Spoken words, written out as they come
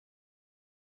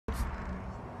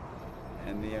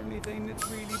And the only thing that's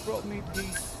really brought me peace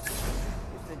is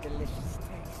the delicious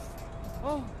taste.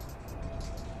 Oh!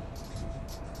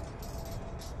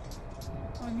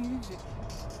 My music.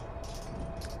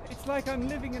 It's like I'm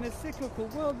living in a cyclical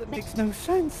world that makes no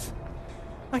sense.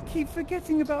 I keep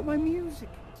forgetting about my music.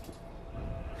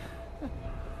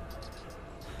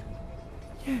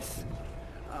 Yes,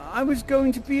 I was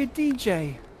going to be a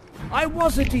DJ. I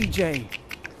was a DJ.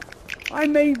 I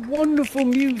made wonderful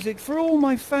music for all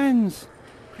my fans.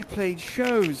 I played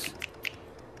shows.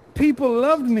 People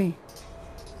loved me.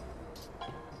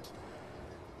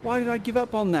 Why did I give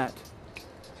up on that?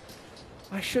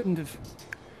 I shouldn't have.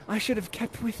 I should have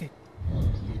kept with it.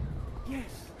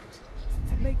 Yes,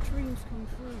 to make dreams come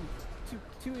true.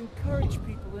 To encourage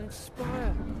people and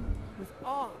inspire with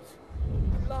art,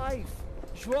 life,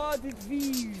 joie de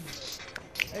vivre,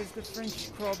 as the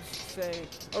French crobs say,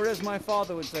 or as my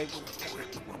father would say.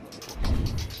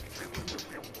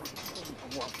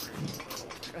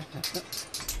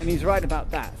 And he's right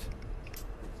about that.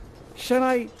 Shall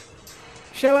I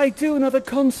do another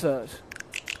concert?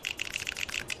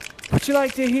 Would you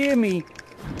like to hear me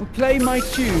play my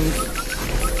tunes?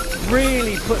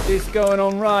 Really put this going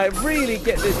on right. Really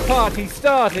get this party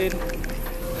started.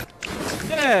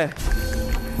 Yeah.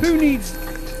 Who needs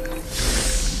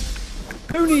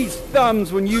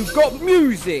thumbs when you've got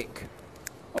music?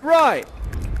 All right.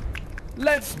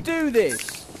 Let's do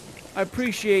this. I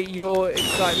appreciate your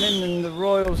excitement and the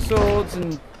royal swords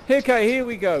and okay, here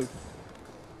we go.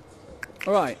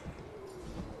 All right.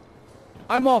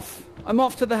 I'm off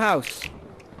to the house.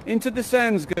 Into the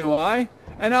sands go I,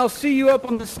 and I'll see you up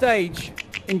on the stage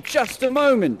in just a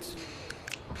moment.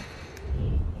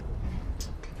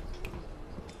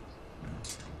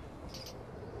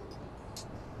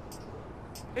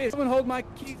 Here, someone hold my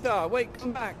guitar. Wait,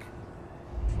 come back.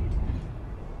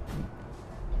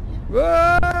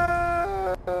 Whoa!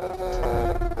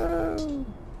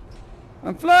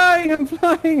 I'm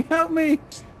flying, help me!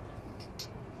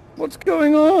 What's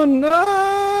going on?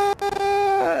 Ah!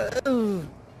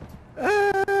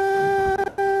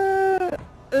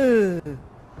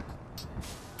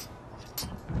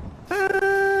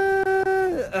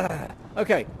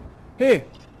 Okay, here,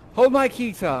 hold my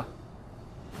guitar.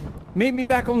 Meet me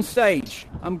back on stage.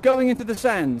 I'm going into the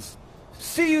sands.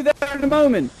 See you there in a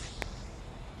moment.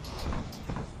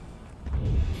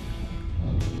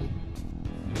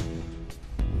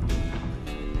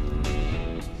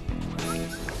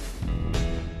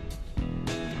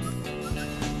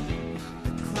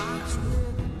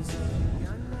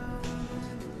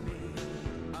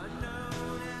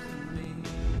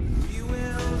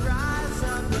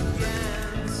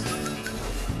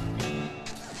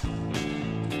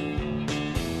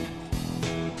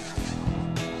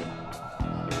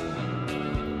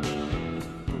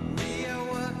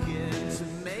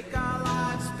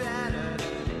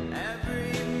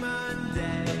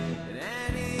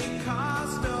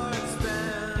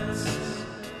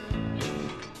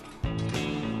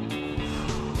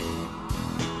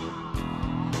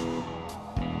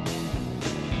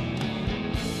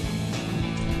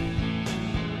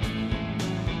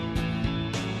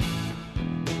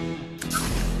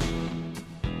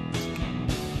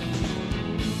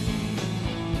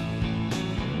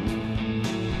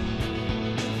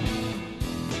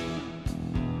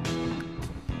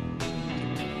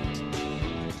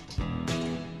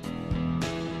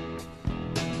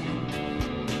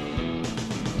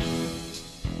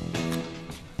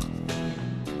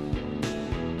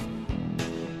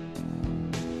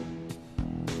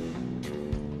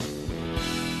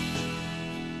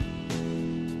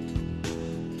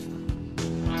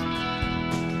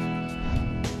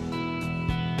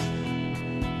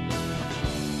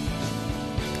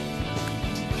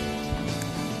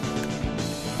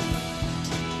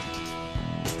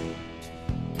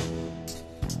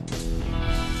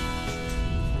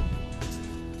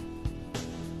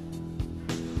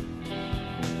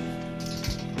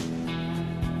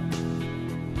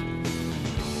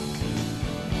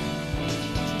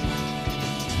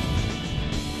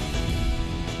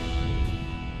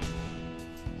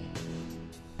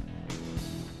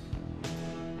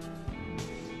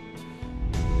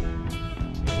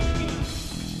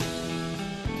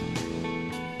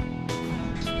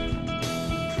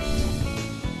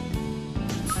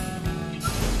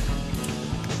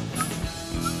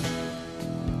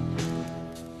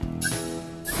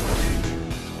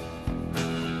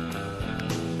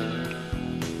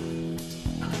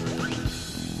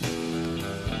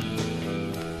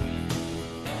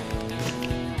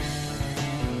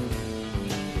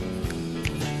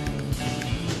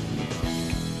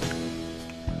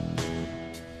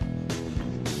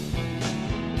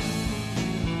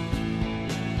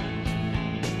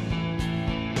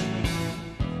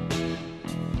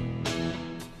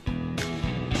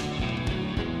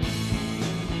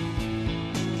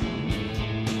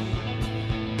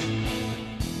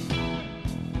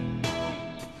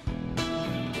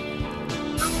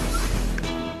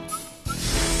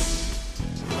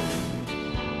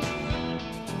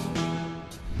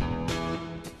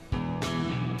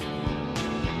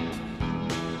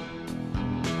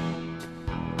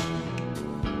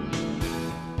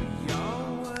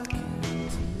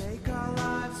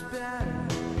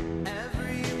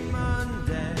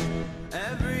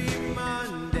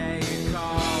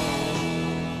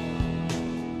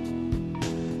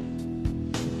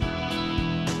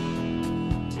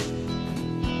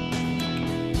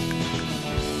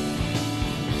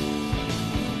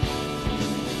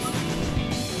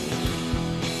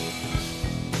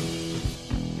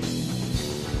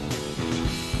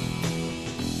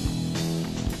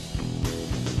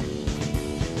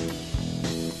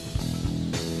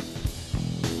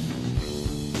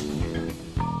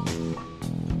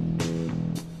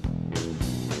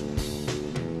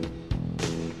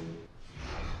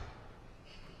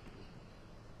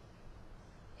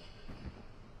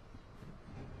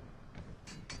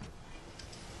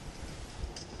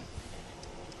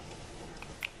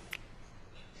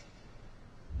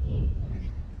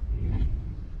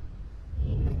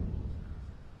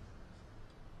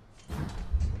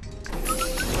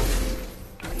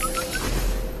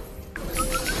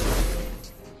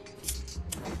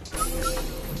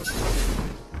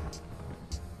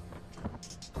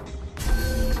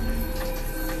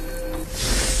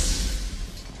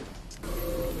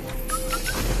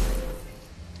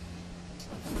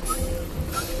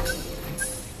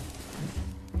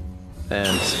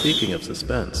 And speaking of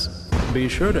suspense, be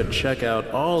sure to check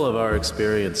out all of our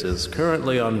experiences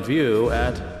currently on view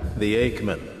at the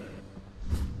Aikman,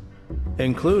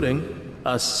 including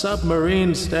a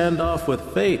submarine standoff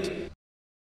with fate